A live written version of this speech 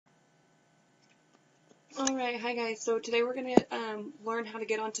Alright, hi guys. So today we're going to learn how to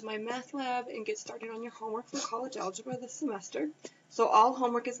get onto MyMathLab and get started on your homework for college algebra this semester. So all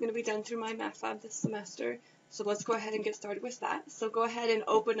homework is going to be done through MyMathLab this semester. So let's go ahead and get started with that. So go ahead and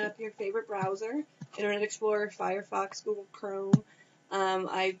open up your favorite browser, Internet Explorer, Firefox, Google Chrome.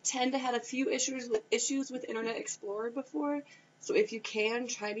 I tend to have a few issues with Internet Explorer before, so if you can,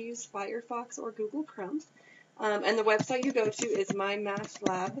 try to use Firefox or Google Chrome. And the website you go to is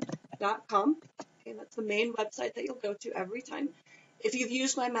mymathlab.com. Okay, that's the main website that you'll go to every time. If you've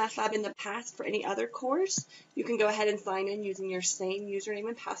used MyMathLab in the past for any other course, you can go ahead and sign in using your same username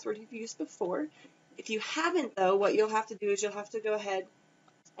and password you've used before. If you haven't, though, what you'll have to do is you'll have to go ahead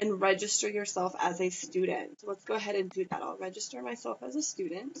and register yourself as a student. So let's go ahead and do that. I'll register myself as a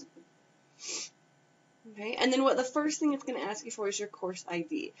student. Okay, and then what the first thing it's going to ask you for is your course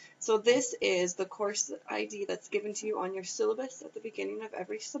ID. So this is the course ID that's given to you on your syllabus at the beginning of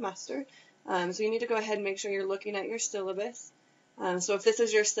every semester. So you need to go ahead and make sure you're looking at your syllabus. So if this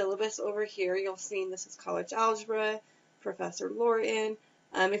is your syllabus over here, you'll see this is college algebra, Professor Lorton.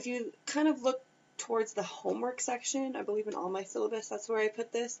 If you kind of look towards the homework section, I believe in all my syllabus, that's where I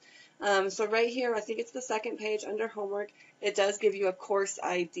put this. So right here, I think it's the second page under homework, it does give you a course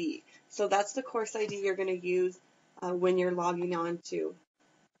ID. So that's the course ID you're going to use when you're logging on to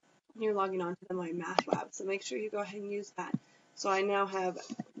the MyMathLab. So make sure you go ahead and use that. So I now have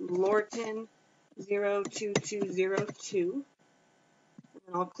Lorton 02202,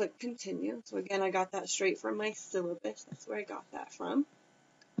 and I'll click continue. So again, I got that straight from my syllabus. That's where I got that from.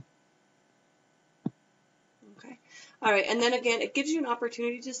 Okay. All right, and then again, it gives you an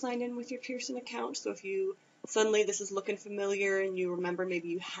opportunity to sign in with your Pearson account. So if you suddenly this is looking familiar and you remember maybe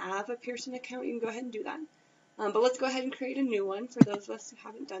you have a Pearson account, you can go ahead and do that. But let's go ahead and create a new one. For those of us who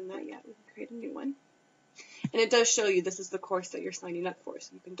haven't done that yet, we can create a new one. And it does show you this is the course that you're signing up for,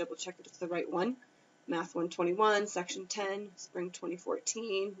 so you can double check that it's the right one. Math 121, Section 10, Spring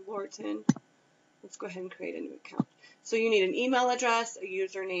 2014, Lorton. Let's go ahead and create a new account. So you need an email address, a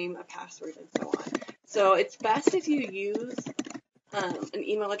username, a password, and so on. So it's best if you use an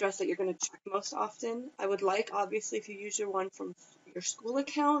email address that you're going to check most often. I would like, obviously, if you use your one from your school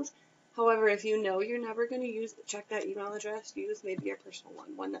account. However, if you know you're never going to check that email address, use maybe your personal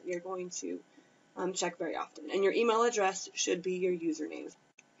one that you're going to check very often. And your email address should be your username.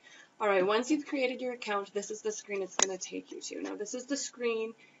 All right, once you've created your account, this is the screen it's going to take you to. Now, this is the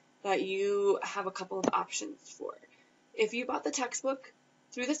screen that you have a couple of options for. If you bought the textbook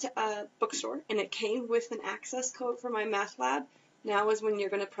through the bookstore and it came with an access code for MyMathLab, now is when you're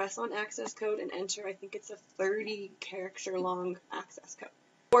going to press on access code and enter, I think it's a 30-character long access code.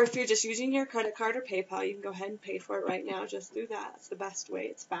 Or if you're just using your credit card or PayPal, you can go ahead and pay for it right now just through that. It's the best way.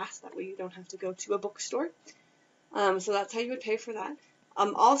 It's fast. That way you don't have to go to a bookstore. So that's how you would pay for that.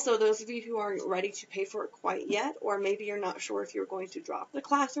 Also, those of you who aren't ready to pay for it quite yet, or maybe you're not sure if you're going to drop the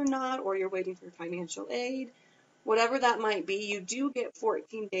class or not, or you're waiting for financial aid, whatever that might be, you do get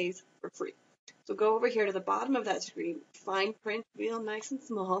 14 days for free. So go over here to the bottom of that screen, fine print, real nice and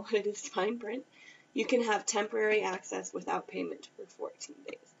small, it is fine print. You can have temporary access without payment for 14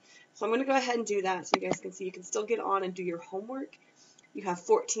 days. So I'm going to go ahead and do that so you guys can see you can still get on and do your homework. You have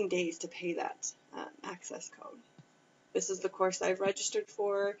 14 days to pay that access code. This is the course I've registered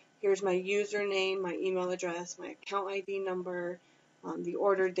for. Here's my username, my email address, my account ID number, the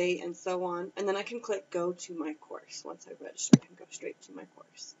order date, and so on. And then I can click Go to my course. Once I've registered, I can go straight to my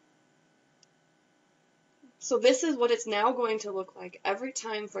course. So this is what it's now going to look like every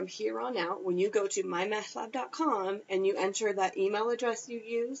time from here on out when you go to mymathlab.com and you enter that email address you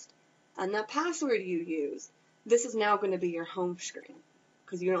used and that password you used. This is now going to be your home screen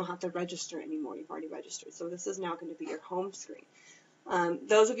because you don't have to register anymore. You've already registered. So this is now going to be your home screen.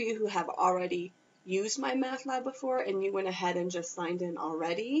 Those of you who have already used MyMathLab before and you went ahead and just signed in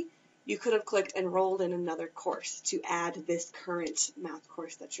already, you could have clicked enrolled in another course to add this current math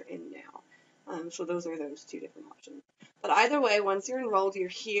course that you're in now. So those are those two different options. But either way, once you're enrolled, you're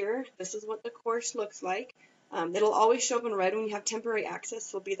here. This is what the course looks like. It'll always show up in red when you have temporary access.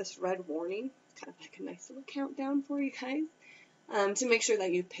 There'll be this red warning, kind of like a nice little countdown for you guys, to make sure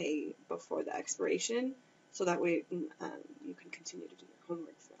that you pay before the expiration, so that way you can continue to do your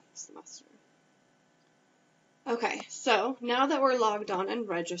homework throughout the semester. Okay, so now that we're logged on and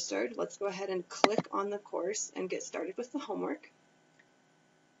registered, let's go ahead and click on the course and get started with the homework.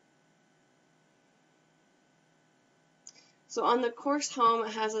 So on the course home,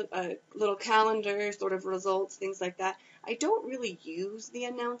 it has a little calendar, sort of results, things like that. I don't really use the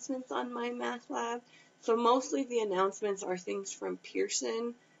announcements on MyMathLab, so mostly the announcements are things from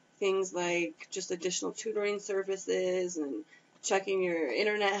Pearson, things like just additional tutoring services and checking your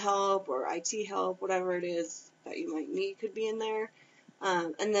internet help or IT help, whatever it is that you might need could be in there.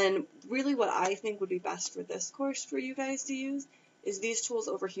 And then really what I think would be best for this course for you guys to use is these tools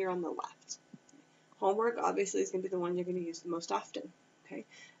over here on the left. Homework obviously is going to be the one you're going to use the most often. Okay,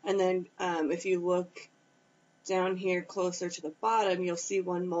 and then if you look down here closer to the bottom, you'll see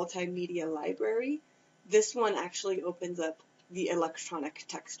one multimedia library. This one actually opens up the electronic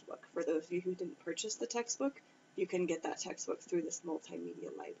textbook. For those of you who didn't purchase the textbook, you can get that textbook through this multimedia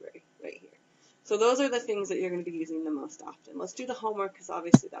library right here. So those are the things that you're going to be using the most often. Let's do the homework because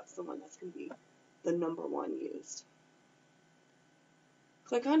obviously that's the one that's going to be the number one used.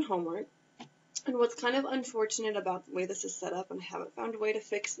 Click on homework. And what's kind of unfortunate about the way this is set up, and I haven't found a way to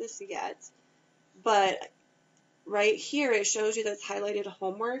fix this yet, but right here it shows you that it's highlighted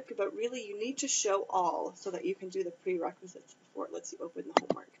homework, but really you need to show all so that you can do the prerequisites before it lets you open the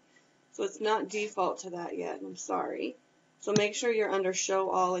homework. So it's not default to that yet, and I'm sorry. So make sure you're under show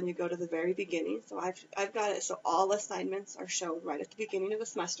all and you go to the very beginning. So I've got it so all assignments are shown right at the beginning of the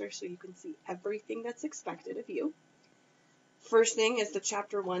semester so you can see everything that's expected of you. First thing is the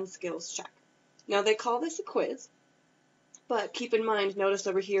Chapter 1 skills check. Now they call this a quiz, but keep in mind, notice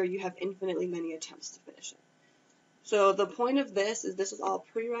over here you have infinitely many attempts to finish it. So the point of this is all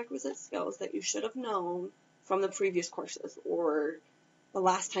prerequisite skills that you should have known from the previous courses or the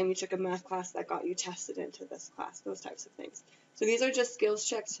last time you took a math class that got you tested into this class, those types of things. So these are just skills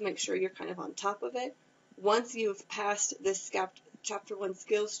checks to make sure you're kind of on top of it. Once you've passed this Chapter 1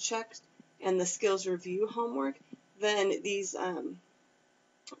 skills checks and the skills review homework, then these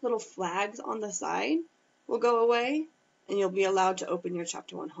little flags on the side will go away and you'll be allowed to open your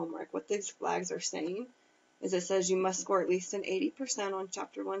Chapter 1 homework. What these flags are saying is it says you must score at least an 80% on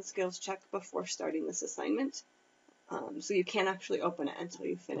Chapter 1 skills check before starting this assignment. So you can't actually open it until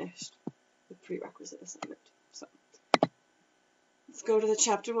you've finished the prerequisite assignment. So let's go to the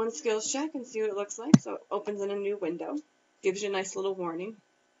Chapter 1 skills check and see what it looks like. So it opens in a new window, gives you a nice little warning.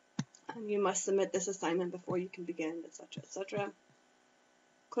 You must submit this assignment before you can begin, etc., etc.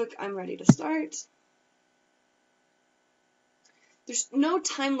 Click I'm ready to start. There's no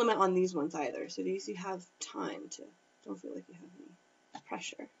time limit on these ones either, so these you have time to, don't feel like you have any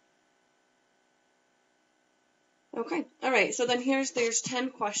pressure. Okay, alright, so then there's 10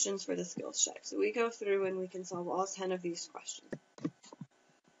 questions for the skills check. So we go through and we can solve all 10 of these questions.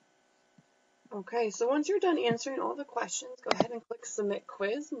 Okay, so once you're done answering all the questions, go ahead and click Submit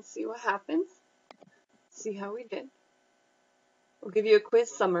Quiz and see what happens. See how we did. We'll give you a quiz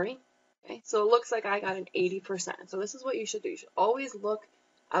summary. Okay, so it looks like I got an 80%. So this is what you should do. You should always look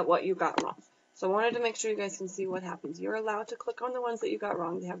at what you got wrong. So I wanted to make sure you guys can see what happens. You're allowed to click on the ones that you got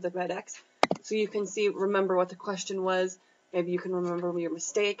wrong. They have the red X. So you can remember what the question was. Maybe you can remember your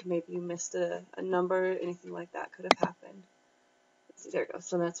mistake. Maybe you missed a number. Anything like that could have happened. Let's see, there it goes.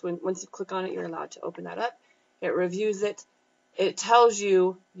 So that's once you click on it, you're allowed to open that up. It reviews it. It tells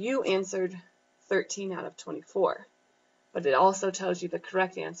you answered 13 out of 24. But it also tells you the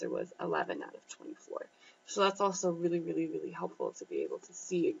correct answer was 11 out of 24. So that's also really, really, really helpful to be able to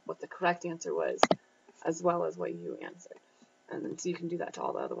see what the correct answer was as well as what you answered. And then so you can do that to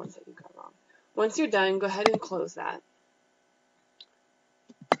all the other ones that you got wrong. Once you're done, go ahead and close that.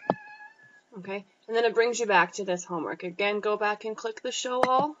 Okay, and then it brings you back to this homework. Again, go back and click the Show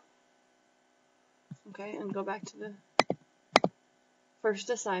All. Okay, and go back to the first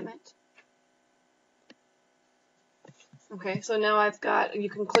assignment. Okay, so now you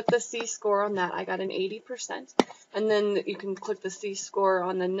can click the C score on that. I got an 80%. And then you can click the C score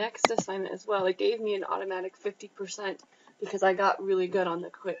on the next assignment as well. It gave me an automatic 50% because I got really good on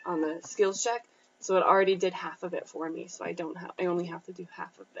the skills check. So it already did half of it for me. So I only have to do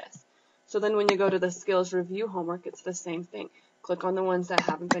half of this. So then when you go to the skills review homework, it's the same thing. Click on the ones that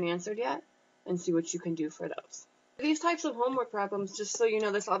haven't been answered yet and see what you can do for those. These types of homework problems, just so you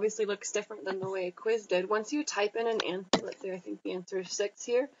know, this obviously looks different than the way a quiz did. Once you type in an answer, let's say I think the answer is 6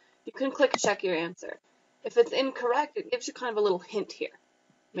 here, you can click check your answer. If it's incorrect, it gives you kind of a little hint here.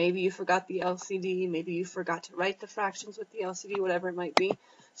 Maybe you forgot the LCD, maybe you forgot to write the fractions with the LCD, whatever it might be.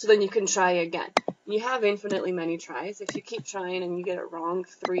 So then you can try again. You have infinitely many tries. If you keep trying and you get it wrong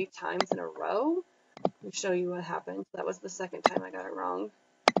 3 times in a row, let me show you what happened. That was the second time I got it wrong.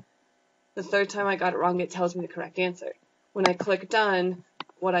 The third time I got it wrong, it tells me the correct answer. When I click done,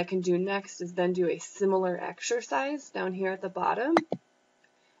 what I can do next is then do a similar exercise down here at the bottom.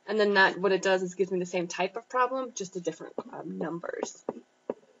 And then what it does is gives me the same type of problem, just the different numbers.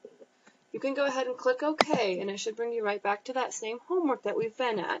 You can go ahead and click OK, and it should bring you right back to that same homework that we've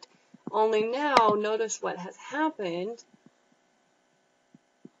been at. Only now, notice what has happened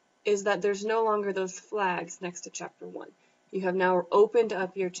is that there's no longer those flags next to Chapter 1. You have now opened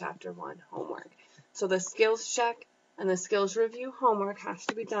up your Chapter 1 homework. So the skills check and the skills review homework has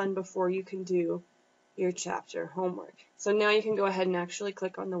to be done before you can do your chapter homework. So now you can go ahead and actually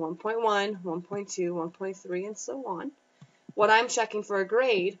click on the 1.1, 1.2, 1.3, and so on. What I'm checking for a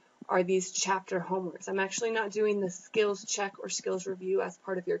grade are these chapter homeworks. I'm actually not doing the skills check or skills review as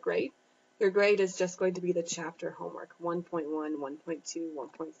part of your grade. Your grade is just going to be the chapter homework, 1.1, 1.2,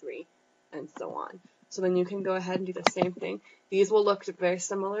 1.3, and so on. So then you can go ahead and do the same thing. These will look very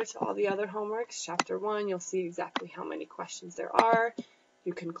similar to all the other homeworks. Chapter 1, you'll see exactly how many questions there are.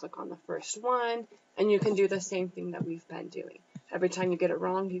 You can click on the first one, and you can do the same thing that we've been doing. Every time you get it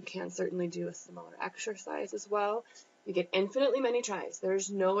wrong, you can certainly do a similar exercise as well. You get infinitely many tries. There's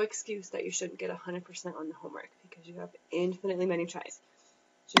no excuse that you shouldn't get 100% on the homework because you have infinitely many tries.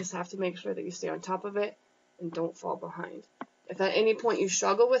 You just have to make sure that you stay on top of it and don't fall behind. If at any point you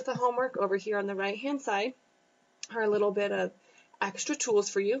struggle with the homework, over here on the right-hand side are a little bit of extra tools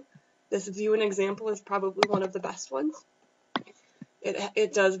for you. This view and example is probably one of the best ones.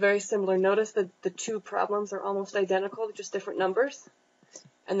 It does very similar. Notice that the two problems are almost identical, just different numbers.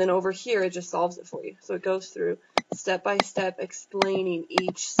 And then over here, it just solves it for you. So it goes through step by step, explaining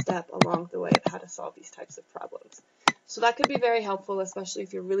each step along the way of how to solve these types of problems. So that could be very helpful, especially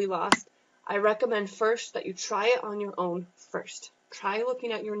if you're really lost. I recommend first that you try it on your own first. Try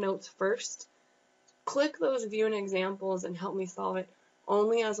looking at your notes first. Click those view and examples and help me solve it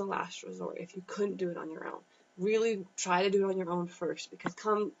only as a last resort if you couldn't do it on your own. Really try to do it on your own first, because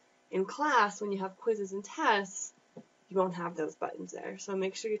come in class when you have quizzes and tests, you won't have those buttons there. So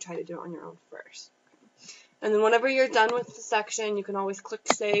make sure you try to do it on your own first. And then whenever you're done with the section, you can always click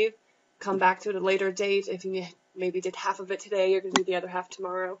save, come back to it at a later date. If you maybe did half of it today, you're going to do the other half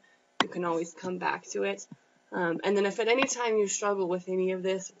tomorrow, you can always come back to it. And then if at any time you struggle with any of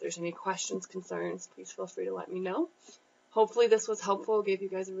this, if there's any questions, concerns, please feel free to let me know. Hopefully this was helpful, gave you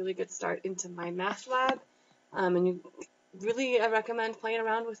guys a really good start into MyMathLab. And I recommend playing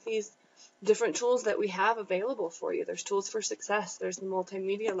around with these different tools that we have available for you. There's Tools for Success, there's the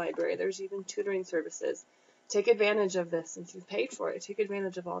multimedia library, there's even tutoring services. Take advantage of this since you've paid for it. Take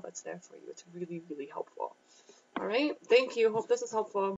advantage of all that's there for you. It's really, really helpful. All right, thank you. Hope this is helpful.